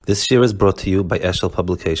This year is brought to you by Eshel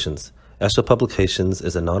Publications. Eshel Publications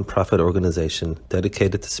is a non-profit organization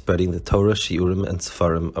dedicated to spreading the Torah, Shiurim, and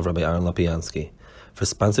Sefarim of Rabbi Aaron Lapiansky. For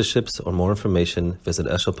sponsorships or more information, visit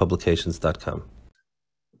eshelpublications.com.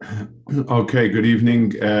 Okay, good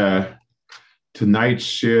evening. Tonight's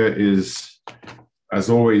share is, as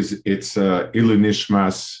always, it's Ilu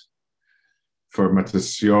Nishmas for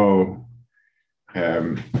Matasio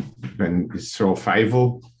Ben Yisrael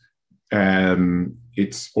Feivel.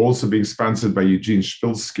 It's also being sponsored by Eugene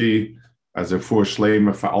Spilsky as a for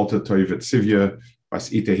Shleima for Alta Toivet Sivya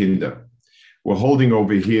was Ita Hinder. We're holding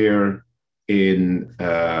over here in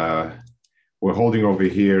the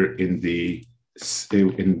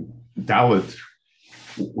in Dalit,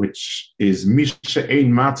 which is Misha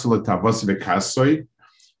Ein Matzula Tavos Vekasoy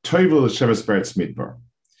Toivel Shevas Beretz Midbar.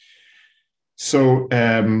 So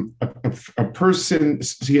a person,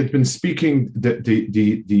 he had been speaking,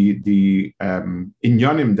 the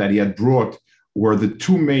inyanim that he had brought were the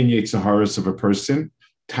two main yetzaharas of a person,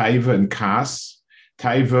 taiva and kas.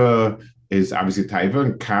 Taiva is obviously taiva,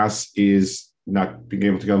 and kas is not being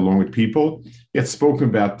able to get along with people. He had spoken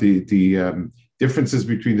about the differences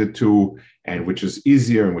between the two, and which is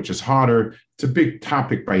easier and which is harder. It's a big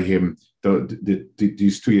topic by him,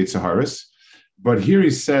 these two yetzaharas. But here he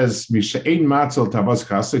says, if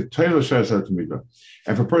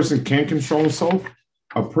a person can't control himself,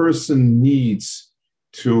 a person needs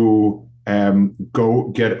to go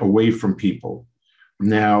get away from people.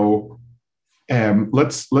 Now,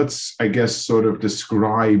 let's I guess sort of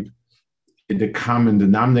describe the common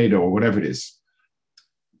denominator or whatever it is.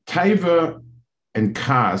 Taiva and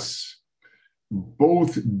Kas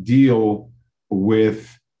both deal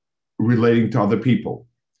with relating to other people.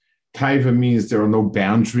 Taiva means there are no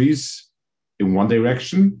boundaries in one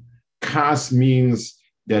direction. Kas means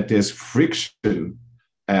that there's friction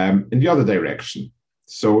in the other direction.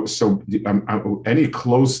 So any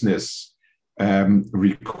closeness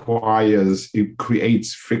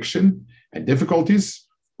creates friction and difficulties,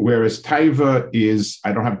 whereas Taiva is,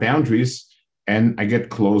 I don't have boundaries and I get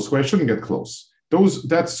close where I shouldn't get close.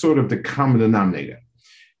 That's sort of the common denominator.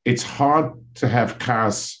 It's hard to have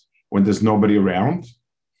Kas when there's nobody around.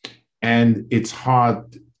 And it's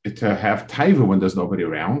hard to have taiva when there's nobody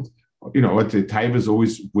around. You know, the taiva is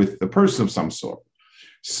always with the person of some sort.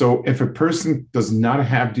 So if a person does not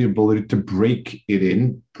have the ability to break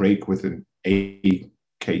with an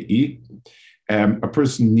A-K-E, a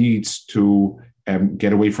person needs to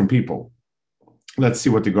get away from people. Let's see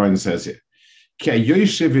what the Goyen says here.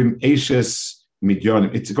 It's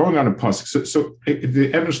going on a pasuk. So the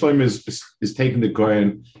Even Shleima is taking the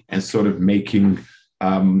Goyen and sort of making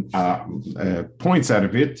points out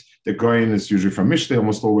of it. The Goyen is usually from Mishnah,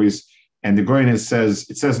 almost always, and the Goyen it says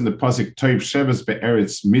in the pasuk, "Toiv shevas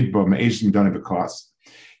be'eretz midbar me'esh midane b'klas."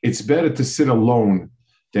 It's better to sit alone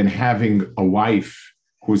than having a wife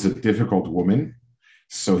who's a difficult woman.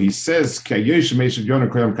 So he says, the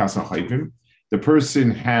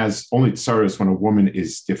person has only tsaras when a woman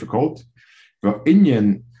is difficult. This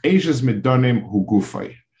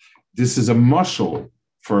is a mashal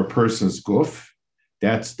for a person's guf.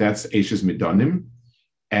 That's Eishes Midanim,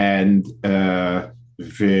 and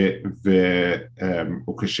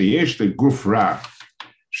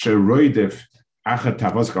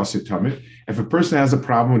if a person has a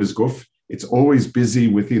problem with his guf, it's always busy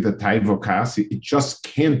with either taiva or kas. It just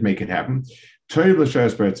can't make it happen. So a person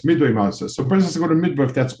has to go to midbar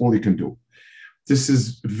if that's all he can do. This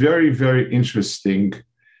is very, very interesting.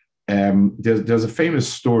 There's a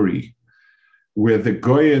famous story where the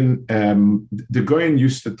Goyen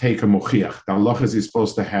used to take a mochiach. The halacha is he's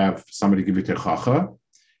supposed to have somebody give it a chacha,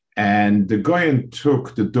 and the Goyen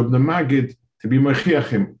took the Dubna Magid to be mochiach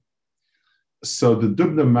him. So the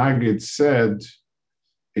Dubna Magid said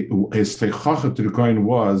his techacha to the Goyen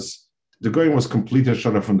was completely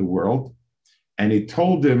shut off from the world, and he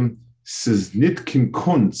told him, "Siz nitkin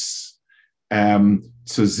kunz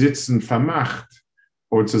zu sitzen vermacht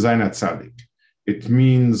or zu sein tzaddik." It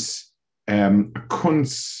means a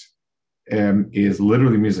kunz is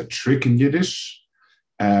literally means a trick in Yiddish.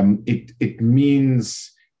 It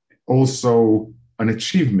means also an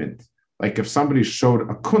achievement. Like if somebody showed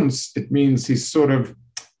a kunz, it means he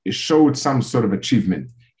showed some sort of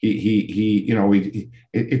achievement. He showed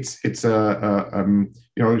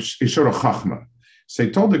a chachma. So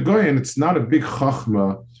he told the Goyen it's not a big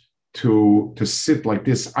chachma to sit like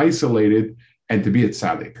this isolated and to be a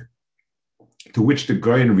tzaddik. To which the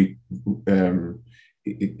Goyen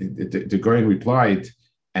replied,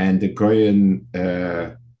 and the Goyen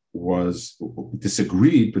was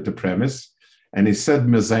disagreed with the premise, and he said,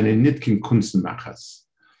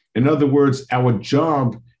 in other words, our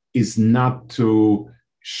job is not to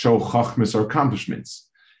show chachmas or accomplishments.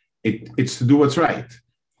 It's to do what's right.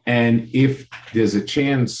 And if there's a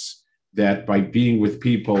chance that by being with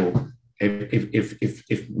people,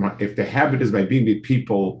 if the habit is by being with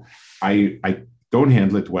people, I don't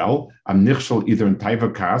handle it well, I'm nichshel either in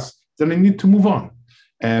taiva kas, then I need to move on.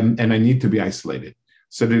 And I need to be isolated.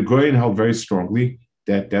 So the Goyen held very strongly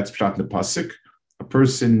that that's pshat in the pasuk. A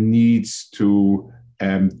person needs to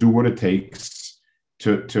do what it takes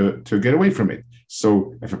to get away from it.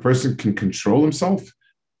 So if a person can control himself,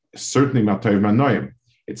 certainly matav manoyim.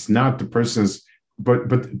 It's not the person's,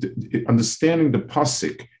 but understanding the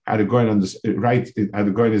pasuk, how the Goyen how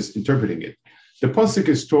the Goyen is interpreting it. The pasuk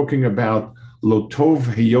is talking about lotov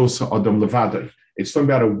heyosa adam levada. It's talking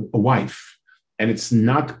about a wife, and it's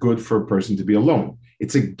not good for a person to be alone.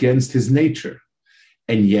 It's against his nature,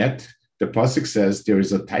 and yet the pasuk says there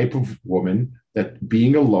is a type of woman that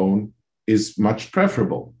being alone is much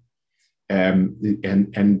preferable, and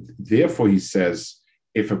therefore he says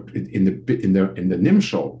if in the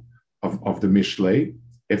nimshol of the Mishlei,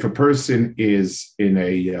 if a person is in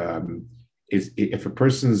a if a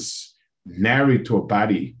person's married to a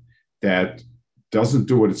body that doesn't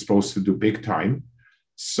do what it's supposed to do big time,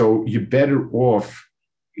 so you're better off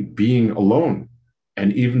being alone.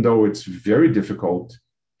 And even though it's very difficult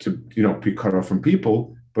to be cut off from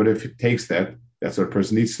people, but if it takes that, that's what a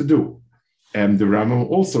person needs to do. And the Rambam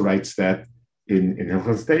also writes that in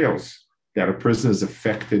Hilchos Deos, that a person is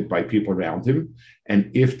affected by people around him. And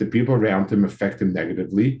if the people around him affect him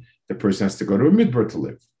negatively, the person has to go to a midbar to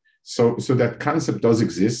live. So that concept does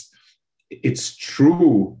exist. It's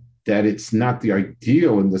true that it's not the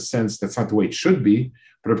ideal in the sense that's not the way it should be,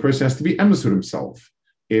 but a person has to be emes with himself.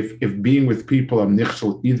 If being with people, I'm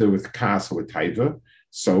nichshel either with kas or with taiva,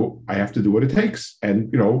 so I have to do what it takes and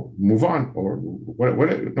move on or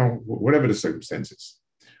whatever the circumstances.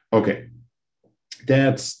 Okay.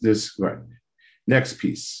 That's this right. Next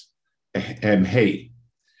piece. Hey,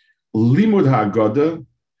 limud ha'agoda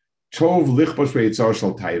tov lichbosh ve'itzar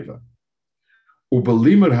shel taiva.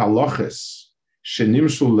 Ubelimud ha'loches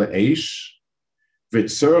shenimshu le'eish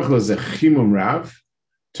v'tzorach lezechimum rav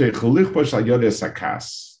teich lichbosh al yodes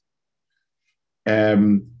hakas.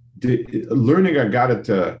 The learning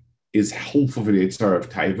Agadata is helpful for the Yitzhar of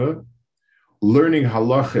taiva. Learning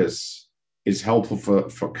halachas is helpful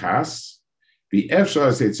for kas. The Efshar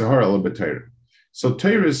is Yitzhar al b'Torah. So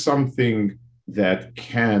Torah is something that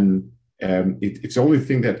can, it's the only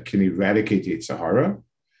thing that can eradicate Yitzhara,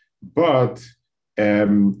 but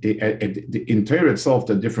in Torah itself,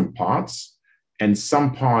 there are different parts, and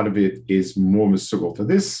some part of it is more mesugal for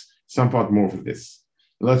this, some part more for this.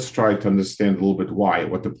 Let's try to understand a little bit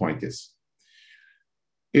what the point is.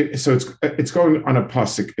 So it's going on a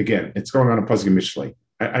pasuk again. It's going on a pasuk in Mishlei.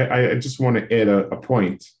 I just want to add a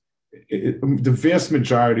point. The vast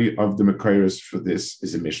majority of the Makairos for this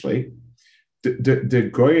is a Mishlei. The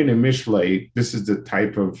Goyen in Mishlei, this is the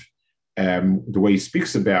type of the way he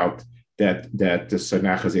speaks about that the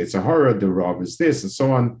Sanach is Yitzhara, the Rav is this, and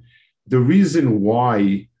so on. The reason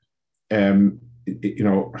why, I don't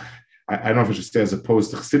know if I should say as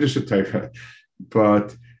opposed to Chassidish Torah,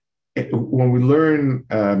 but when we learn,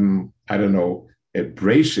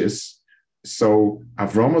 Bereshis, so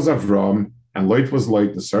Avram was Avram, and Lot was Lot,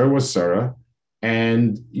 and Sarah was Sarah,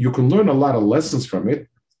 and you can learn a lot of lessons from it,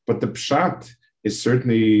 but the Pshat is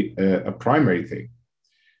certainly a primary thing.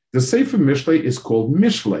 The Sefer Mishlei is called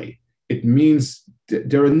Mishlei. It means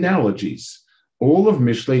they're analogies. All of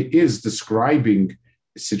Mishlei is describing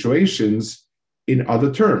situations in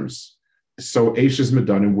other terms. So Eishes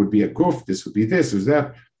Medanim would be a guf, this would be this, is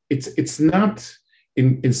that. It's not,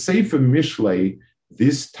 in Sefer Mishlei,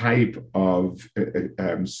 this type of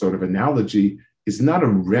sort of analogy is not a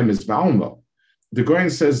remez b'alma. The Goyen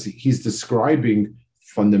says he's describing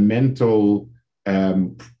fundamental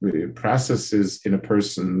processes in a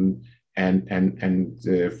person and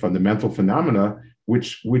fundamental phenomena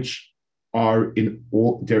which are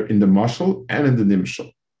they're in the mashal and in the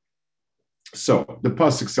nimshal. So the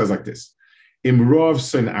pasuk says like this: Imrov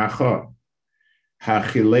sen acha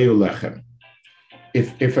hachileu lechem.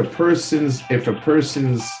 If a person's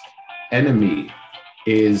enemy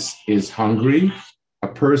is hungry, a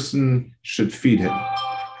person should feed him.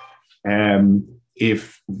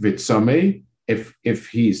 If vitzame, if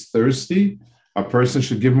he's thirsty, a person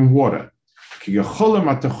should give him water.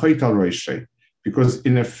 Because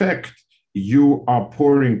in effect, you are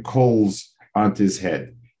pouring coals onto his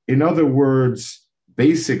head. In other words,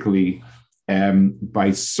 basically,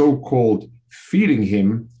 by so-called feeding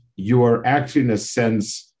him, you are actually, in a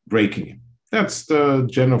sense, breaking him. That's the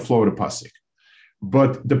general flow of the pasuk.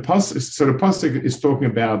 But the pasuk is talking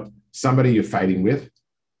about somebody you're fighting with,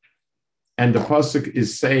 and the pasuk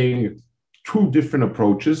is saying two different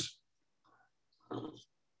approaches.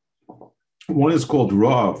 One is called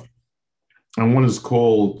Rav, and one is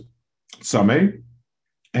called Sameh,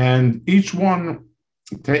 and each one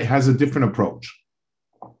has a different approach.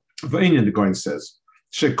 V'inyan, the Goin says,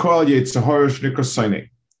 Shekol Yetzahor Shnikosayne,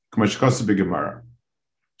 K'mashkasa B'Gemara.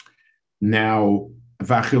 Now,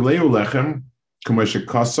 V'achileu Lechem,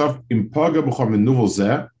 K'mashkasaf, Impaga B'chom Menuvel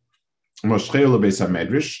Zeh, Moshcheu Lebeis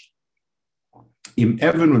HaMedrash, Im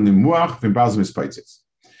Even Unimuach, V'Baz Mispaitzis.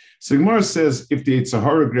 So Gemara says, if the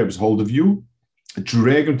Yetzahara grabs hold of you,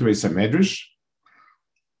 drag him to Beis HaMedrash.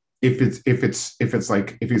 If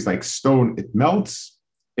he's like stone, it melts.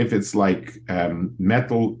 If it's like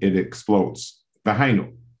metal, it explodes.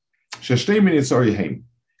 V'hainu. Sheshtei min yitzori heim.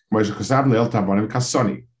 Moshe Kasav le'el tavonim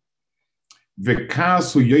kasoni.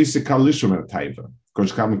 V'kas hu yoyse kalishum el taiva.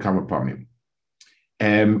 Kosh kam kama pamim.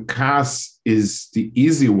 Kas is the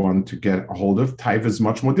easy one to get a hold of. Taiva is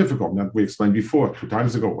much more difficult. That we explained before, 2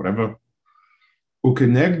 times ago, whatever.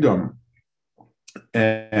 Ukenegdom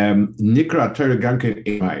nikra Torah ganken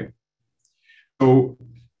emai. So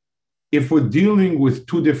if we're dealing with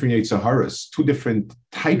 2 different Yetzaharas, 2 different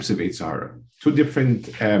types of Yetzahara, 2 different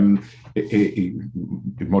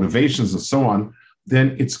motivations and so on,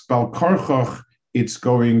 then it's Bal Karchach, it's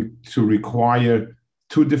going to require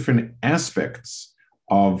 2 different aspects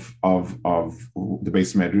of the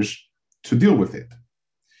base medrash to deal with it.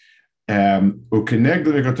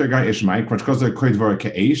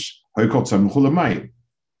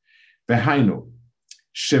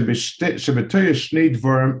 Shebetoye shnei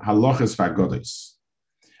dvorim halachas v'agodis.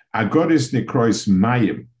 Agodis nikrois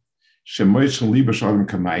mayim shemoishchen liba shalom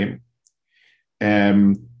kamayim.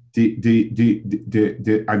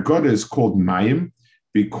 The agoda is called mayim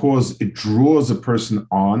because it draws a person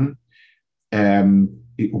on.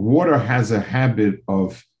 Water has a habit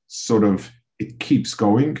of sort of, it keeps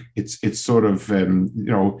going. It's sort of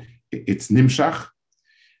it's nimshach.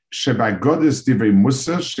 Sheba Godis divrei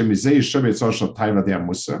Musa, shemizei yishav yitzor shel taiva de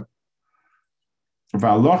Musa.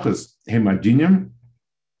 V'alochas hemadinim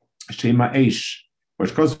shema eish,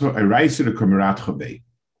 which calls for a raisa to kamirat chavei.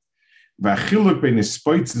 V'achiluk bein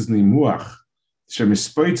espoitzes nimuach,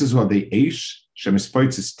 shemispoitzes ho de eish,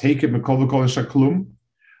 shemispoitzes taken mekol v'kol shaklum,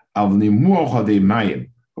 al nimuach ho de mayim.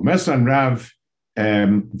 Umesan rav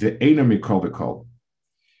ve'ena mikol v'kol.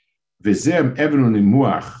 V'zem evenu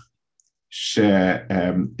nimuach,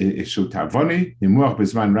 Tavoni, Nimuach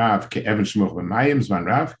Bizman Rav, Ke Evan Shmuch B'Mayim, Zman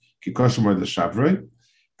Rav, Ki Koshemor the Shavroi,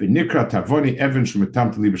 V'Nikra Tavoni, Evan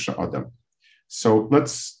Shmutam T'Libasha Adam. So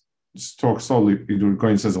let's talk slowly.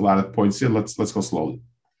 Going says a lot of points here. Let's go slowly.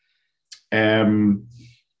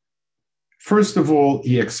 First of all,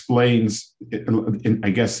 he explains, I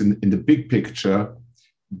guess, in the big picture,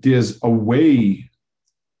 there's a way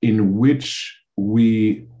in which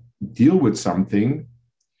we deal with something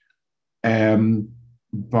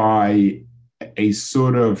by a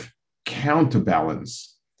sort of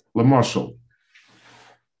counterbalance. Lamashal,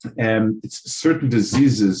 it's certain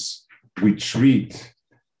diseases we treat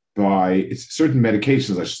by certain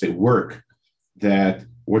medications, I should say, work, that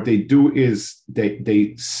what they do is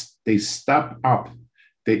they stop up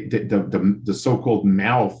the so-called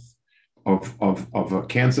mouth of a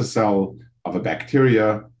cancer cell, of a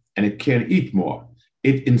bacteria, and it can't eat more.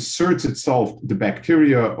 It inserts itself, the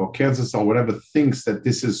bacteria or cancer cell, whatever, thinks that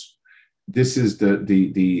this is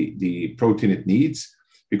the protein it needs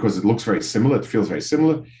because it looks very similar, it feels very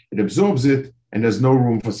similar. It absorbs it, and there's no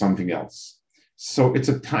room for something else. So it's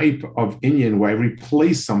a type of inyan where I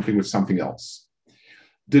replace something with something else.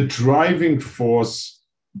 The driving force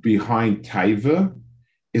behind taiva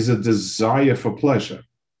is a desire for pleasure.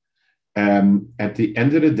 At the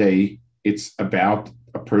end of the day, it's about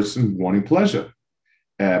a person wanting pleasure.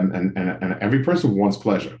 And every person wants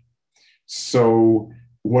pleasure. So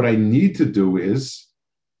what I need to do is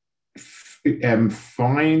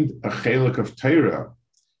find a chelik of Torah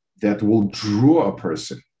that will draw a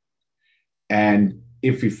person. And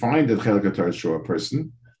if we find that chelik of Torah draw a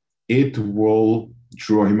person, it will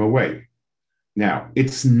draw him away. Now,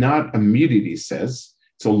 it's not immediate, he says.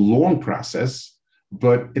 It's a long process,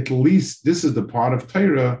 but at least this is the part of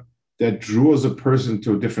Torah that draws a person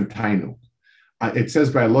to a different tainu. It says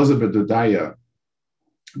by Elizabeth Dodaya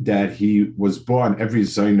that he was born every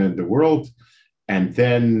Zayna in the world, and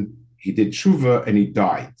then he did tshuva and he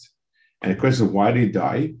died. And the question is, why did he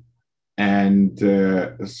die? And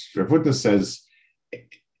Rav Hutner says,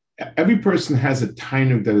 every person has a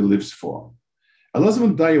tainuk that he lives for.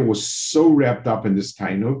 Elizabeth Dodaya was so wrapped up in this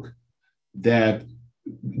tainuk that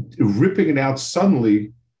ripping it out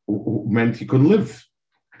suddenly meant he couldn't live.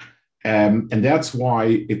 And that's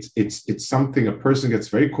why it's something a person gets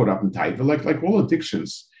very caught up in taiva, like all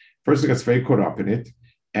addictions. A person gets very caught up in it,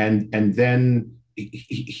 and then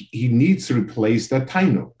he needs to replace that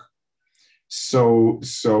tainuk. So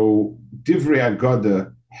Divrei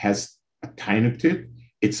Agada has a tainuk to it.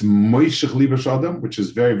 It's Moishech Libash Adam, which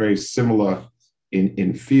is very, very similar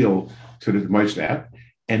in feel to the Moishech.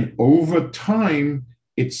 And over time,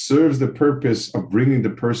 it serves the purpose of bringing the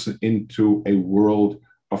person into a world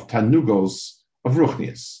of tanugos, of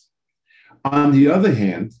ruchnias. On the other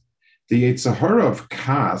hand, the Yetzer Hara of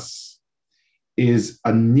Kas is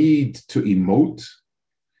a need to emote.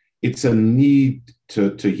 It's a need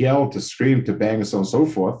to yell, to scream, to bang, and so on and so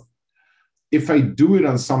forth. If I do it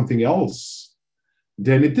on something else,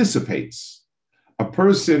 then it dissipates. A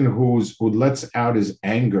person who lets out his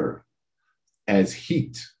anger as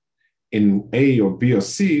heat in A or B or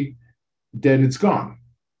C, then it's gone.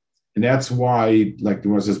 And that's why, like the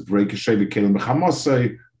one says, break a shayla kelim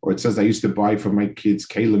b'chamosei, or it says, I used to buy for my kids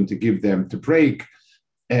kelim to give them to break.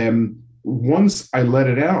 Once I let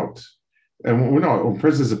it out, and when a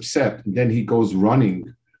person is upset, and then he goes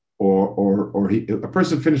running, or a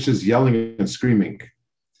person finishes yelling and screaming,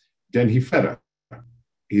 then he fed up.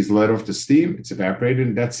 He's let off the steam, it's evaporated,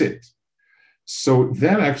 and that's it. So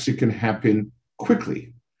that actually can happen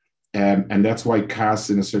quickly. And that's why kas,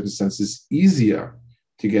 in a certain sense, is easier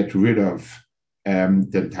to get rid of than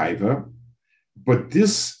taiva. But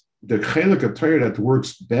the chelik of Torah that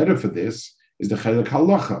works better for this is the chelik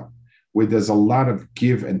halacha, where there's a lot of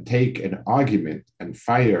give and take and argument and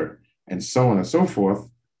fire and so on and so forth.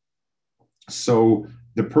 So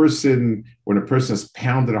when a person has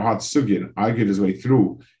pounded a hot sugya and argued his way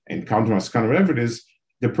through and come to maskana, whatever it is,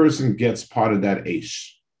 the person gets part of that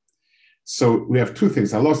eish. So we have two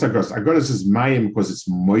things. Agodas is mayim because it's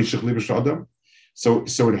moishech libash adam. So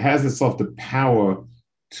it has itself the power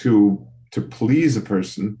to please a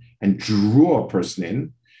person and draw a person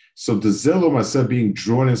in. So the zelo masa being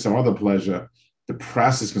drawn in some other pleasure, the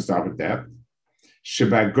process can start with that.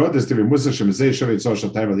 Sheba agodas to be musa shemzei shavei tzor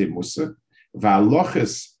shatayv ali musa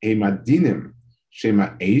va'aloches emadinim shema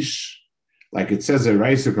eish, like it says a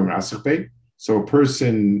raisa kum rasachbei. So a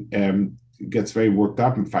person gets very worked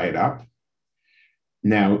up and fired up.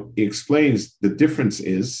 Now, he explains the difference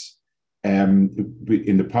is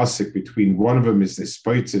in the pasuk between one of them is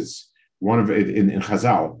nispoitzes, one of it in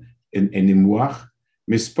Chazal, in Nimuach.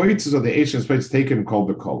 Mispoitzes are the ancient spoitzes taken kol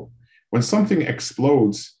b'kol. When something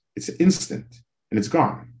explodes, it's instant and it's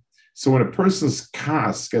gone. So when a person's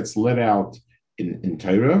kas gets let out in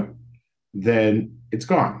Torah, then it's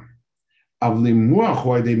gone. Av limuach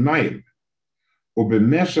wa de mayim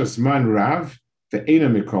ubemeshas man rav ve'ena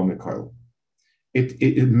mikol mikol.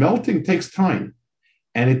 It melting takes time,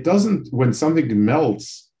 and it doesn't. When something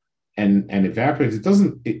melts and evaporates, it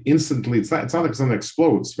doesn't instantly. It's not like something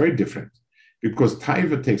explodes. It's very different because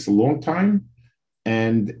taiva takes a long time,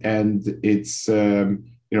 and it's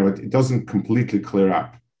it doesn't completely clear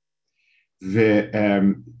up. The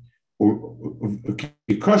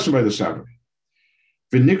question by the Shabbat.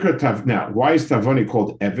 Now, why is Tavoni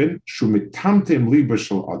called Evan? Shumitamtem liba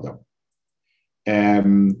shel adam.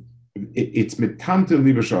 It's metamtem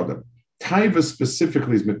libash adam. Taiva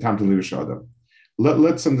specifically is metamtem libash adam.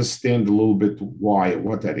 Let's understand a little bit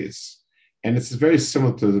what that is. And it's very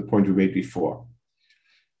similar to the point we made before.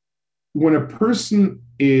 When a person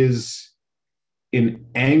is in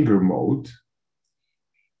anger mode,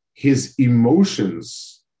 his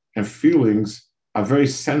emotions and feelings are very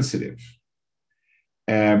sensitive.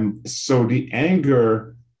 So the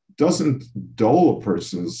anger doesn't dull a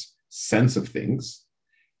person's sense of things.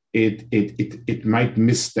 It might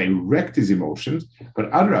misdirect his emotions,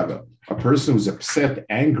 but rather a person who's upset,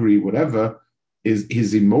 angry, whatever,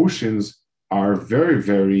 his emotions are very,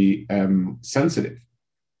 very sensitive.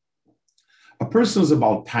 A person who's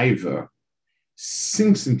about taiva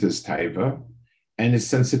sinks into his taiva, and his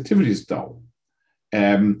sensitivity is dull.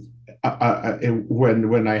 When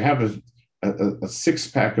I have a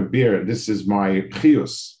six-pack of beer, this is my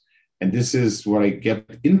chiyus, and this is what I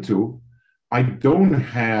get into. I don't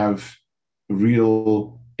have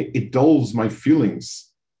it dulls my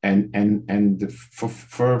feelings and for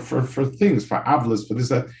things, for avlas, for this,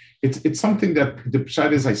 that. It's something that the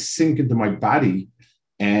pshat is I sink into my body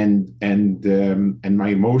and my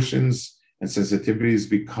emotions and sensitivities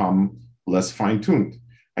become less fine-tuned.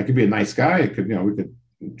 I could be a nice guy. We could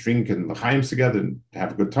drink and l'chaim together and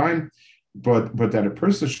have a good time, but that a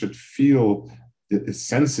person should feel is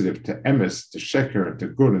sensitive to emes, to sheker, to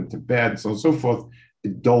good, and to bad, and so on and so forth,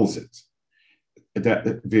 it dulls it. that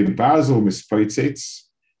v'imbazel mispoitzets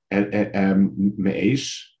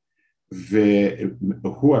me'esh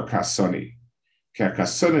ve'hu kasoni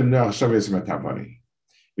kasoni no shaves metavani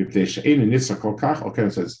v'pnei she'ein nitzach kol kach al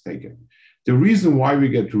ken says taken. The reason why we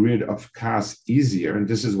get rid of kas easier, and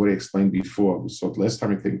this is what I explained before, we saw it last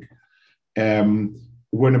time, I think,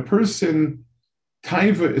 when a person,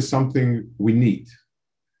 taiva is something we need.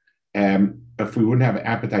 If we wouldn't have an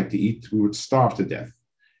appetite to eat, we would starve to death.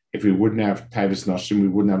 If we wouldn't have taivas nashim, we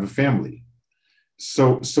wouldn't have a family.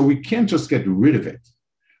 So we can't just get rid of it.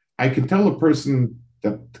 I can tell a person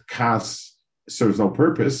that kas serves no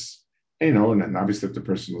purpose, and then obviously if the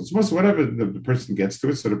person is whatever the person gets to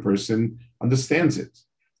it, so the person understands it,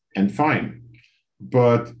 and fine.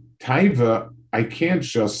 But taiva, I can't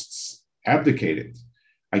just abdicate it.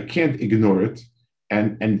 I can't ignore it,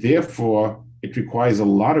 and therefore it requires a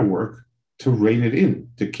lot of work to rein it in,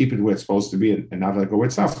 to keep it where it's supposed to be, and not let go where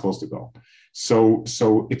it's not supposed to go. So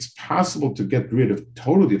it's possible to get rid of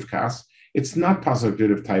totally of kas. It's not possible to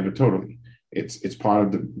get rid of taiva totally. It's part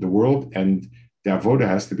of the world, and the avoda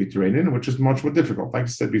has to be to rein in, which is much more difficult, like I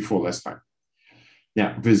said before last time.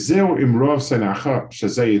 Now, v'zeu imrov senacha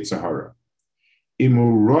shazei yitzahara.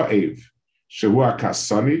 Imu ro'ev shehu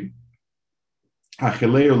kasani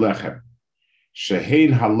achileu lechem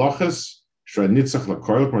shehein halachas shenitzach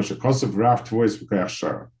lakoil k'mo shekosav rav tvois v'koyach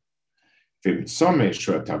shara v'mitzomeh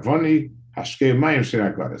shratavoni hashkei mayim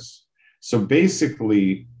shenagadas. So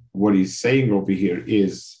basically, what he's saying over here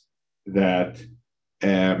is that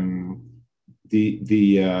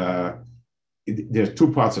there's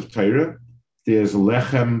two parts of Torah. There's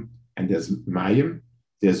lechem and there's mayim.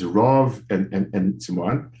 There's rov and so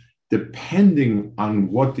on. Depending on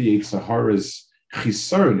what the Yetzer Hara's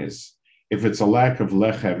chisaron is. If it's a lack of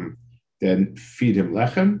lechem, then feed him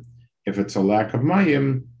lechem. If it's a lack of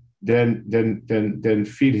mayim, then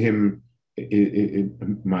feed him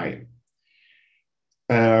mayim.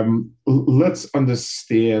 Let's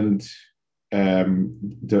understand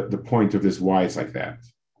the point of this, why it's like that.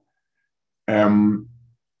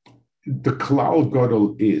 The klal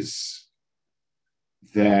gadol is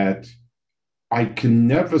that I can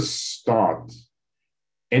never start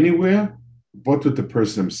anywhere but with the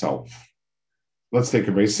person himself. Let's take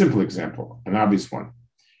a very simple example, an obvious one.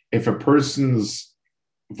 If a person's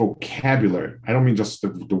vocabulary, I don't mean just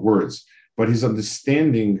the words, but his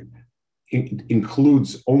understanding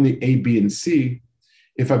includes only A, B, and C,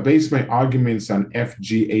 if I base my arguments on F,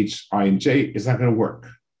 G, H, I, and J, it's not going to work.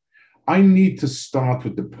 I need to start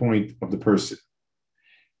with the point of the person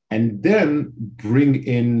and then bring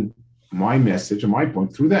in my message and my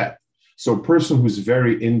point through that. So a person who's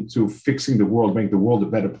very into fixing the world, making the world a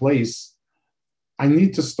better place, I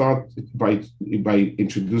need to start by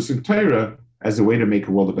introducing Torah as a way to make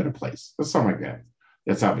the world a better place. Or something like that.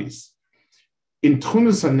 That's obvious. In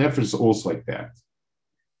Tchunas HaNefesh is also like that.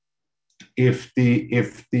 If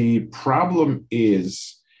the problem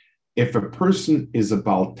is, if a person is a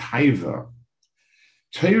Baal Taiva,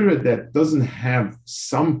 Torah that doesn't have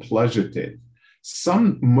some pleasure to it,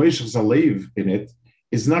 some Moishech Zalev in it,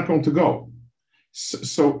 is not going to go.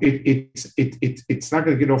 So it's not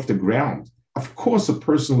going to get off the ground. Of course, a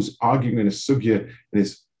person who's arguing in a sugya and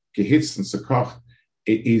is gehitz and sakach,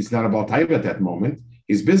 he's not a Baal Taiva at that moment.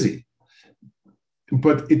 He's busy.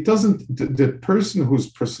 But it doesn't, the person whose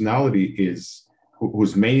personality is,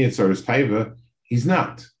 whose main or his taiva, he's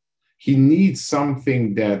not. He needs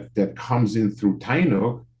something that comes in through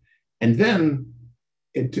tainuk, and then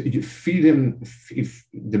you feed him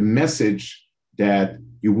the message that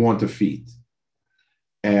you want to feed.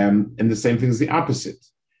 And the same thing is the opposite.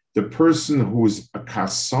 The person who's a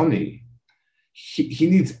kasani, he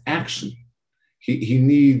needs action. He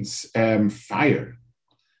needs fire.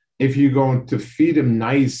 If you're going to feed him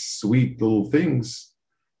nice, sweet little things,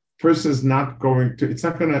 person is not going to. It's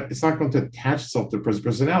not going to attach itself to the person's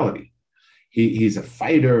personality. He's a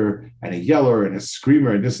fighter and a yeller and a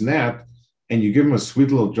screamer and this and that, and you give him a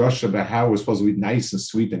sweet little drush about how we're supposed to be nice and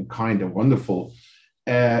sweet and kind and wonderful.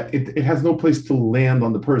 It has no place to land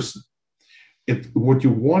on the person. What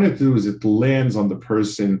you want it to do is it lands on the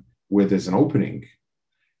person where there's an opening,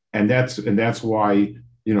 and that's why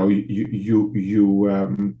you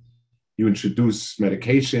introduce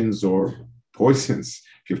medications or poisons,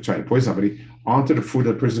 if you're trying to poison somebody, onto the food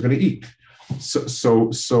that person is going to eat.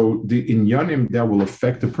 So the inyanim that will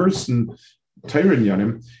affect the person, Torah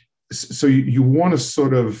inyanim. So you want to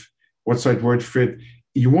sort of, what's the right word for it?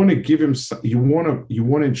 You want to give him, you want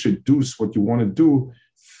to introduce what you want to do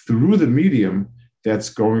through the medium that's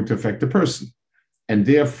going to affect the person. And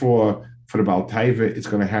therefore, for the Baal Taiva, it's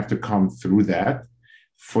going to have to come through that.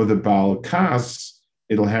 For the Baal Kas,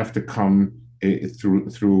 it'll have to come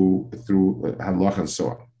through halach and so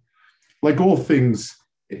on. Like all things,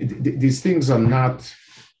 these things are not,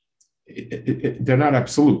 they're not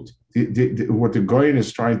absolute. What the Goyen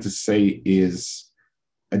is trying to say is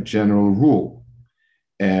a general rule.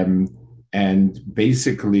 And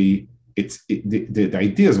basically, the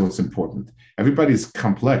idea is what's important. Everybody's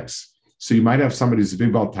complex. So you might have somebody who's a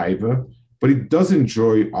big Baal Taiva, but he does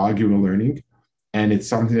enjoy arguing and learning. And it's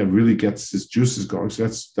something that really gets his juices going. So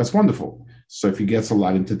that's wonderful. So if he gets a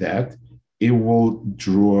lot into that, it will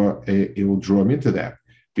draw him into that,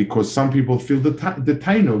 because some people feel the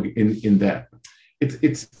tainug in that.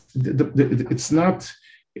 It's not,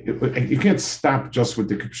 you can't stop just with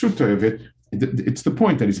the kipshuta of it. It's the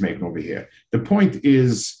point that he's making over here. The point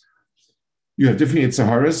is, you have different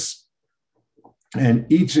Yitzaharas, and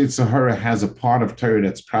each Yitzhahara has a part of Torah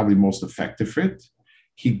that's probably most effective for it.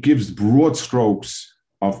 He gives broad strokes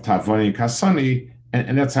of Tavani and Kasani,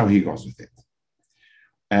 and that's how he goes with it.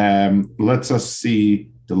 Let's us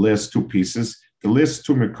see the last two pieces. The last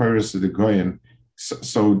two Mekoros of the Goyen.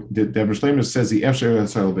 So the Shleima says the Efsher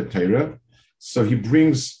Yisrael B'Torah. So he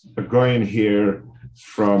brings a Goyen here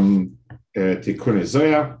from Tikkun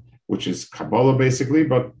Zoya, which is Kabbalah basically,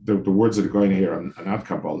 but the words that are going here are not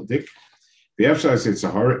Kabbalistic. The Efsher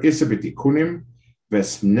Yitzhahara Isa B'Tikkunim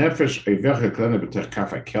Ves Nefesh Eivecha Klena B'Tech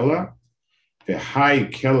Kafa Kela V'Hai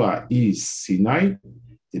Kela is Sinai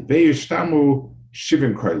the Beyishtamu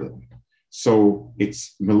Shivim Koilim. So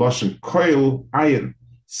it's Meloshin Koil Ayin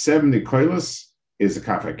 70 Koilas is a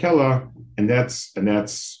Kafa Kela, and that's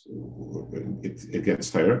it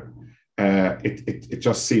gets there. It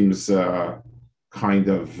just seems kind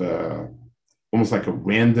of almost like a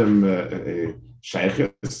random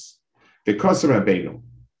shaykhis. Because of Rabbeinu,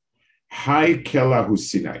 Hai Kela Hu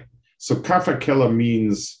Sinai. So Kafa Kela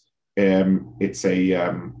means it's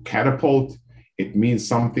a catapult. It means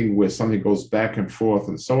something where something goes back and forth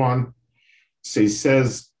and so on. So he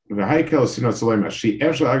says, Hai Kela Sinai Tzaloim She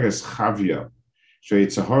Evshel Agas Chavya She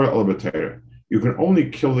Yitzhahara El B'Torah. You can only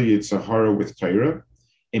kill the Yitzhahara with Torah.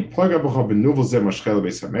 In Plaga B'Chav B'Nuvel Zeh Mashchel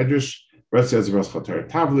Beis HaMedrash Ratz Yaz V'Ras Chater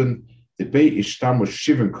Tavlin the Bei Ishtamu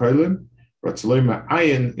Shivim Koilim Ratzloima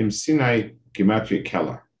Ayin Im Sinai Gematria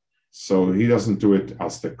Kela. So he doesn't do it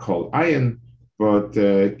as the Kol Ayin, but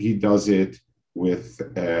he does it with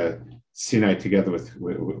Sinai together with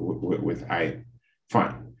Ayin.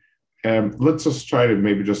 Fine. Let's just try to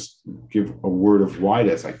maybe just give a word of why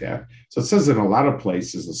that's like that. So it says in a lot of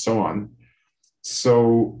places and so on.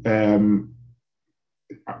 So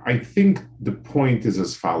I think the point is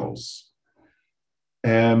as follows.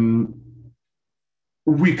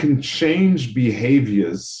 We can change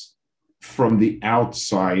behaviors from the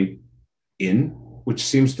outside in, which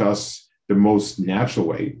seems to us the most natural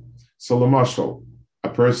way. So, Lamashal, a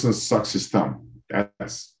person sucks his thumb.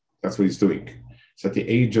 That's what he's doing. So at the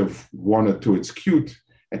age of 1 or 2, it's cute.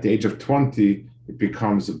 At the age of 20, it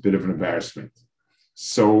becomes a bit of an embarrassment.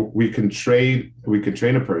 So we can train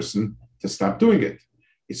a person to stop doing it.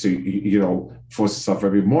 So, force yourself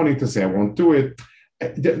every morning to say, I won't do it.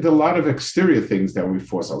 There are a lot of exterior things that we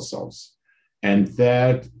force ourselves. And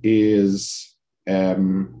that is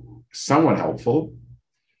somewhat helpful.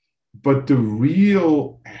 But the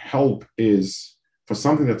real help is for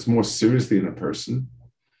something that's more seriously in a person.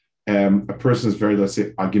 A person is very, let's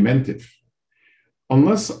say, argumentative.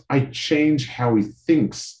 Unless I change how he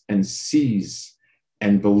thinks and sees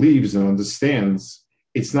and believes and understands,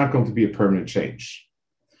 it's not going to be a permanent change.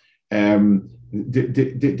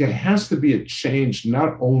 There has to be a change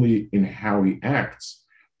not only in how he acts,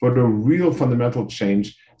 but a real fundamental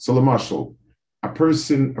change. So, Lamashal, a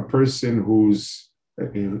person who's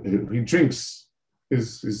he drinks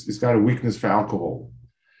is got a weakness for alcohol.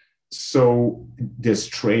 So there's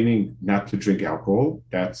training not to drink alcohol.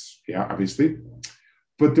 That's obviously.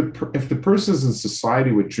 But if the person is in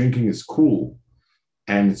society where drinking is cool,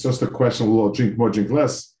 and it's just a question of, well, drink more, drink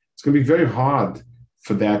less, it's going to be very hard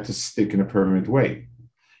for that to stick in a permanent way.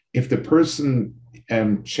 If the person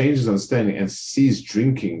changes understanding and sees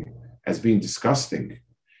drinking as being disgusting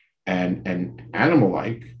and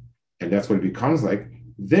animal-like, and that's what it becomes like,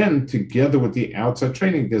 then together with the outside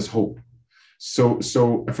training, there's hope. So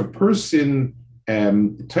if a person,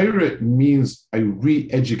 Torah means I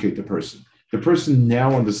re-educate the person. The person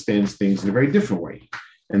now understands things in a very different way.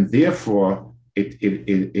 And therefore,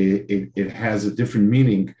 it has a different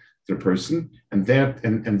meaning to the person, and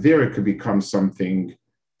there it could become something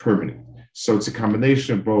permanent. So it's a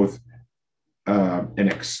combination of both an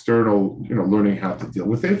external, learning how to deal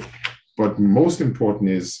with it, but most important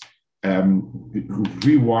is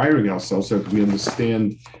rewiring ourselves so that we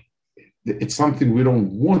understand that it's something we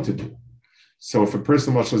don't want to do. So if a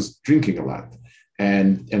person is drinking a lot,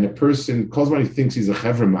 and a person Kozmani thinks he's a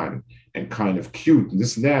chevraman and kind of cute and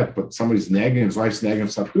this and that, but somebody's nagging, his wife's nagging him,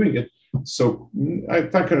 stop doing it. So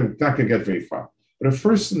I'm not gonna get very far. But if a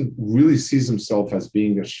person really sees himself as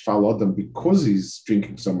being a shfal adam because he's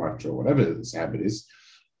drinking so much or whatever his habit is,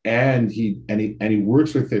 and he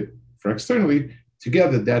works with it for externally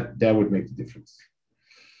together, that would make the difference.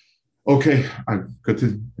 Okay,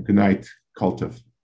 good night, Kultiv.